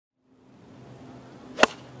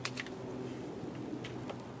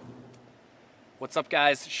What's up,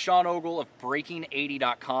 guys? Sean Ogle of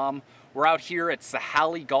Breaking80.com. We're out here at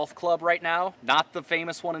Sahalee Golf Club right now, not the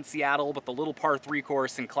famous one in Seattle, but the little par 3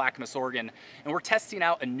 course in Clackamas, Oregon, and we're testing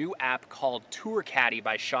out a new app called Tour Caddie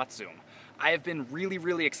by Shotzoom. I have been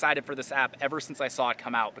really excited for this app ever since I saw it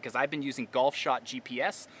come out because I've been using Golfshot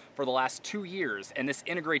GPS for the last 2 years, and this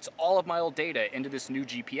integrates all of my old data into this new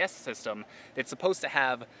GPS system that's supposed to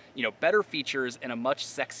have, better features and a much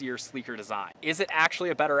sexier, sleeker design. Is it actually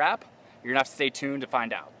a better app? You're gonna have to stay tuned to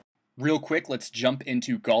find out. Real quick, let's jump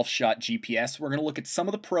into Golfshot GPS. We're gonna look at some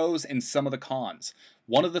of the pros and some of the cons.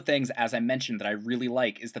 One of the things, as I mentioned, that I really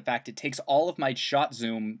like is the fact it takes all of my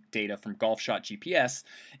Shotzoom data from Golfshot GPS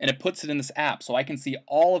and it puts it in this app so I can see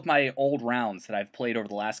all of my old rounds that I've played over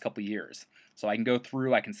the last couple years. So I can go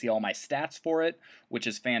through, I can see all my stats for it, which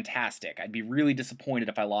is fantastic. I'd be really disappointed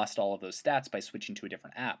if I lost all of those stats by switching to a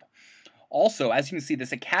different app. Also, as you can see,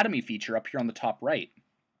 this Academy feature up here on the top right,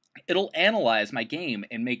 it'll analyze my game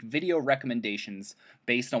and make video recommendations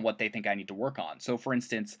based on what they think I need to work on. So for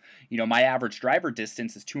instance, my average driver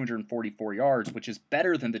distance is 244 yards, which is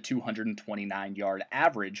better than the 229 yard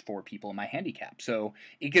average for people in my handicap. So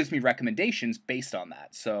it gives me recommendations based on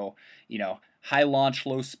that. So, high launch,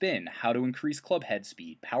 low spin, how to increase club head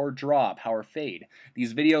speed, power draw, power fade.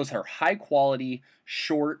 These videos are high quality,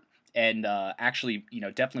 short, and actually,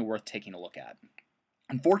 definitely worth taking a look at.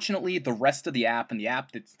 Unfortunately, the rest of the app and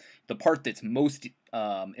the part that's most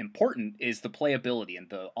important is the playability and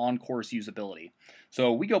the on-course usability.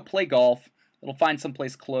 So we go play golf, it'll find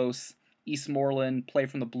someplace close, Eastmoreland, play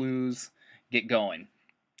from the blues, get going.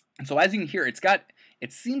 And so as you can hear,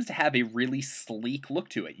 it seems to have a really sleek look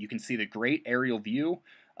to it. You can see the great aerial view.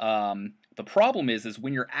 The problem is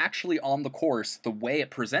when you're actually on the course, the way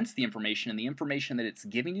it presents the information and the information that it's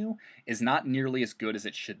giving you is not nearly as good as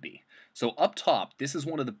it should be. So up top, this is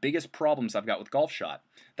one of the biggest problems I've got with Golfshot.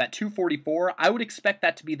 That 244, I would expect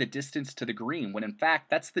that to be the distance to the green, when in fact,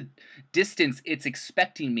 that's the distance it's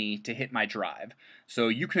expecting me to hit my drive. So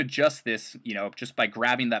you can adjust this, just by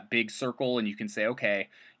grabbing that big circle, and you can say, okay,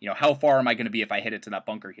 how far am I going to be if I hit it to that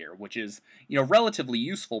bunker here, which is, relatively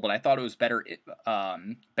useful, but I thought it was better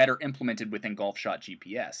implemented within Golfshot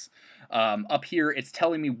GPS. Up here, it's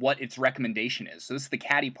telling me what its recommendation is. So this is the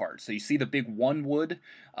caddy part. So you see the big 1 wood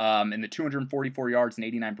and the 244 yards and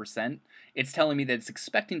 89%. It's telling me that it's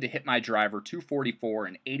expecting to hit my driver 244,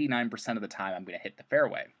 and 89% of the time I'm going to hit the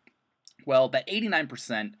fairway. Well, that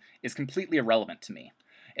 89% is completely irrelevant to me.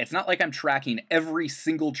 It's not like I'm tracking every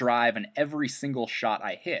single drive and every single shot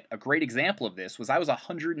I hit. A great example of this was I was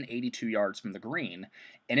 182 yards from the green,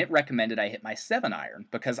 and it recommended I hit my 7-iron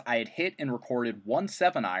because I had hit and recorded one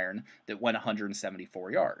 7-iron that went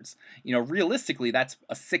 174 yards. Realistically, that's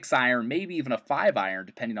a 6-iron, maybe even a 5-iron,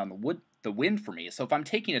 depending on the wind for me. So if I'm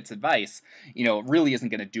taking its advice, it really isn't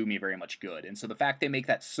going to do me very much good. And so the fact they make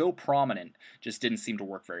that so prominent just didn't seem to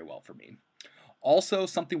work very well for me. Also,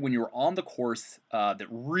 something when you were on the course that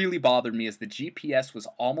really bothered me is the GPS was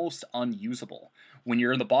almost unusable. When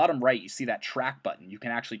you're in the bottom right, you see that track button. You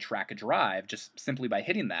can actually track a drive just simply by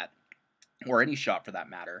hitting that, or any shot for that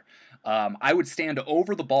matter. I would stand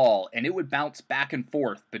over the ball, and it would bounce back and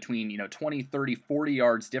forth between 20, 30, 40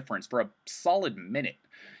 yards difference for a solid minute.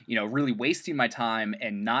 Really wasting my time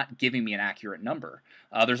and not giving me an accurate number.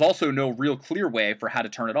 There's also no real clear way for how to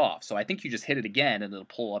turn it off. So I think you just hit it again, and it'll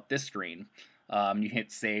pull up this screen. You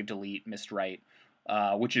hit save, delete, missed right,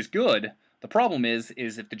 which is good. The problem is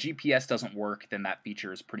if the GPS doesn't work, then that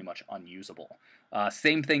feature is pretty much unusable.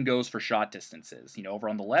 Same thing goes for shot distances. Over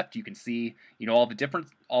on the left, you can see, all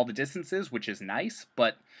the distances, which is nice,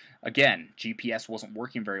 but again, GPS wasn't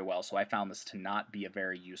working very well, so I found this to not be a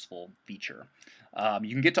very useful feature.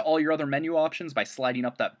 You can get to all your other menu options by sliding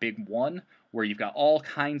up that big 1, where you've got all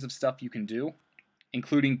kinds of stuff you can do,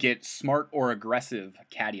 including get smart or aggressive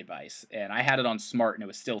caddy advice. And I had it on smart, and it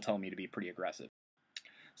was still telling me to be pretty aggressive.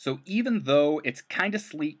 So even though it's kind of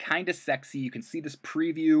sleek, kind of sexy, you can see this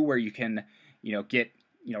preview where you can, get,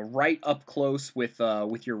 right up close with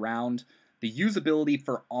your round. The usability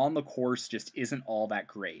for on the course just isn't all that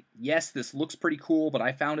great. Yes, this looks pretty cool, but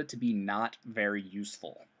I found it to be not very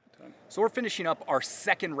useful. So we're finishing up our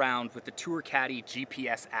second round with the Tour Caddie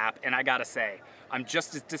GPS app, and I gotta say, I'm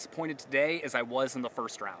just as disappointed today as I was in the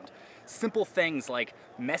first round. Simple things like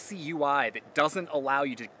messy UI that doesn't allow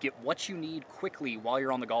you to get what you need quickly while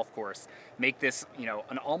you're on the golf course make this,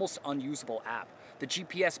 an almost unusable app. The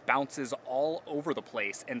GPS bounces all over the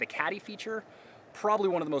place, and the caddy feature, probably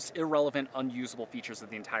one of the most irrelevant, unusable features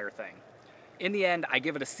of the entire thing. In the end, I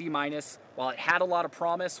give it a C-. While it had a lot of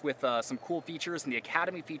promise with some cool features, and the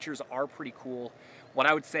Academy features are pretty cool, what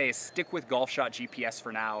I would say is stick with Golfshot GPS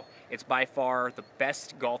for now. It's by far the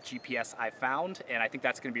best golf GPS I've found, and I think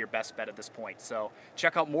that's going to be your best bet at this point. So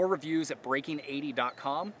check out more reviews at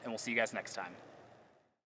breaking80.com, and we'll see you guys next time.